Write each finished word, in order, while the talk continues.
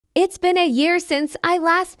It's been a year since I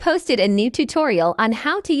last posted a new tutorial on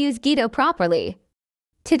how to use Geto properly.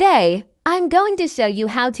 Today, I'm going to show you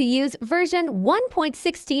how to use version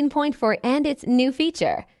 1.16.4 and its new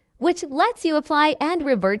feature, which lets you apply and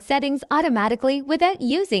revert settings automatically without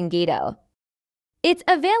using Geto. It's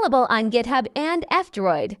available on GitHub and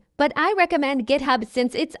F-Droid, but I recommend GitHub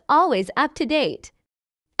since it's always up to date.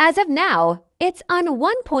 As of now, it's on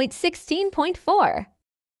 1.16.4.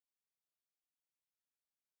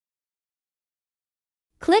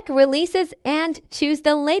 Click Releases and choose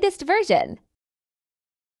the latest version.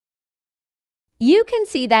 You can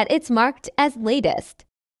see that it's marked as latest.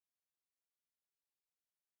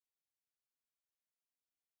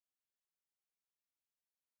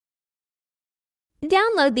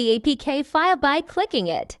 Download the APK file by clicking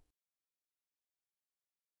it.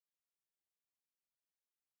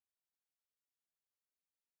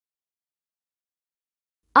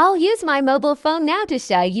 I'll use my mobile phone now to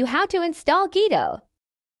show you how to install Geto.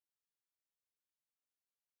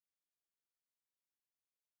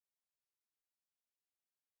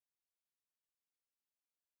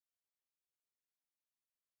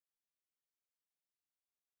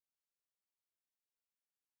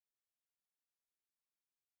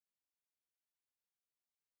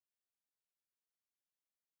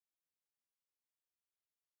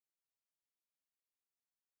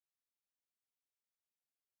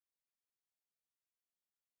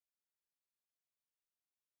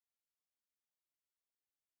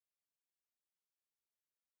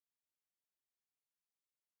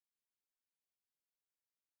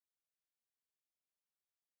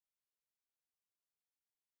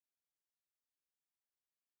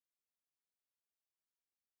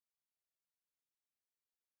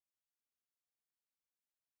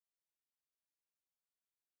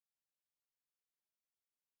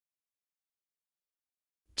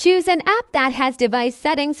 Choose an app that has device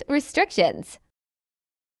settings restrictions.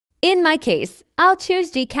 In my case, I'll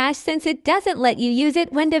choose Gcash since it doesn't let you use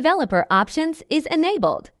it when developer options is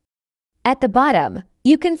enabled. At the bottom,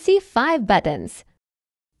 you can see 5 buttons.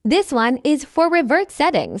 This one is for revert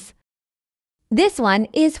settings. This one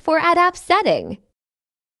is for add app setting.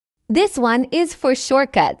 This one is for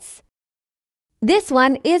shortcuts. This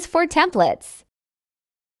one is for templates.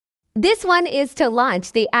 This one is to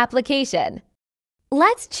launch the application.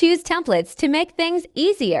 Let's choose templates to make things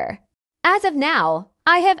easier. As of now,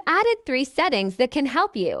 I have added 3 settings that can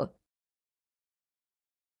help you.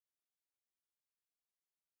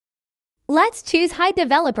 Let's choose Hide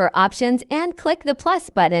Developer Options and click the plus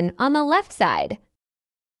button on the left side.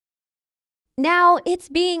 Now it's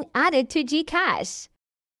being added to Gcash.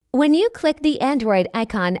 When you click the Android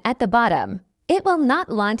icon at the bottom, it will not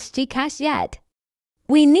launch Gcash yet.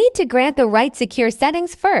 We need to grant the right secure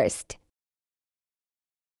settings first.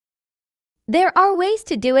 There are ways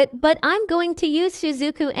to do it, but I'm going to use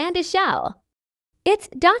Shizuku and a shell. It's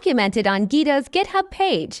documented on Geto's GitHub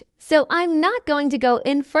page, so I'm not going to go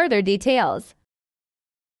in further details.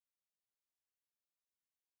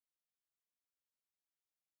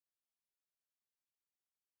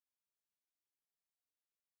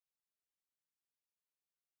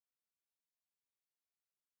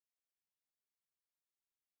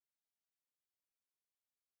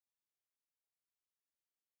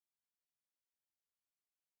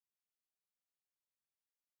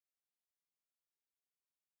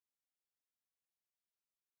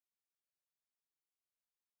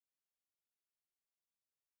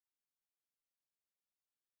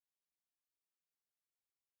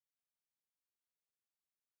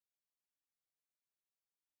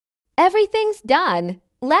 Everything's done.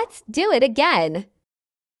 Let's do it again.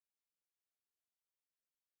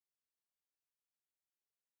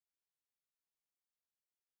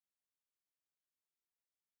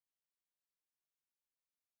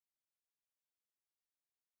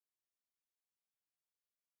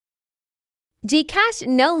 Gcash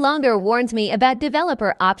no longer warns me about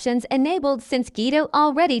developer options enabled since Geto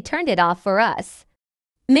already turned it off for us.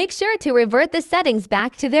 Make sure to revert the settings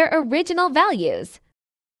back to their original values.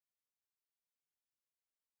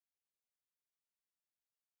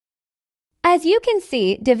 As you can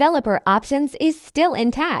see, developer options is still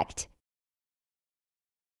intact.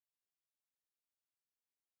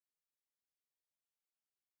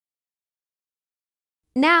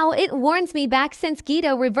 Now it warns me back since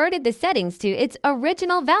Geto reverted the settings to its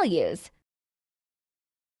original values.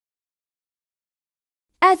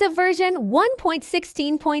 As of version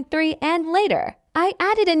 1.16.3 and later, I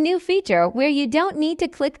added a new feature where you don't need to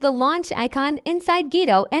click the launch icon inside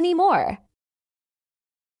Geto anymore.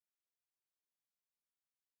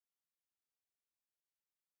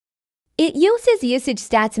 It uses Usage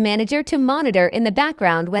Stats Manager to monitor in the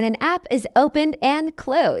background when an app is opened and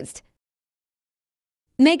closed.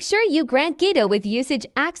 Make sure you grant Geto with usage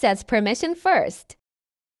access permission first.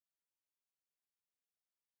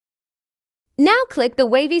 Now click the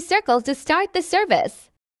wavy circle to start the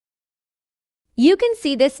service. You can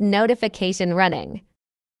see this notification running.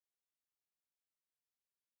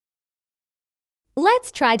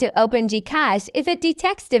 Let's try to open Gcash if it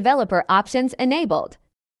detects developer options enabled.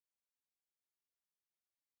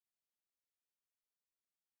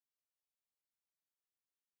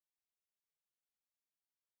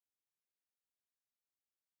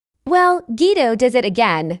 Well, Geto does it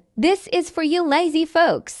again. This is for you lazy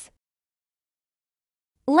folks.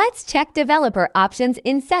 Let's check developer options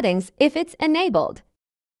in settings if it's enabled.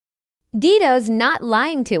 Geto's not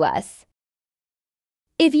lying to us.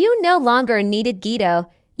 If you no longer needed Geto,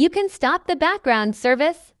 you can stop the background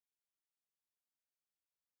service.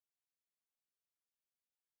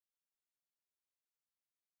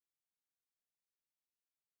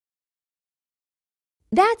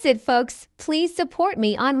 That's it, folks. Please support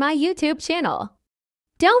me on my YouTube channel.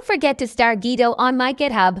 Don't forget to start Geto on my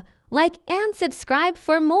GitHub. Like and subscribe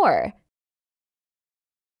for more.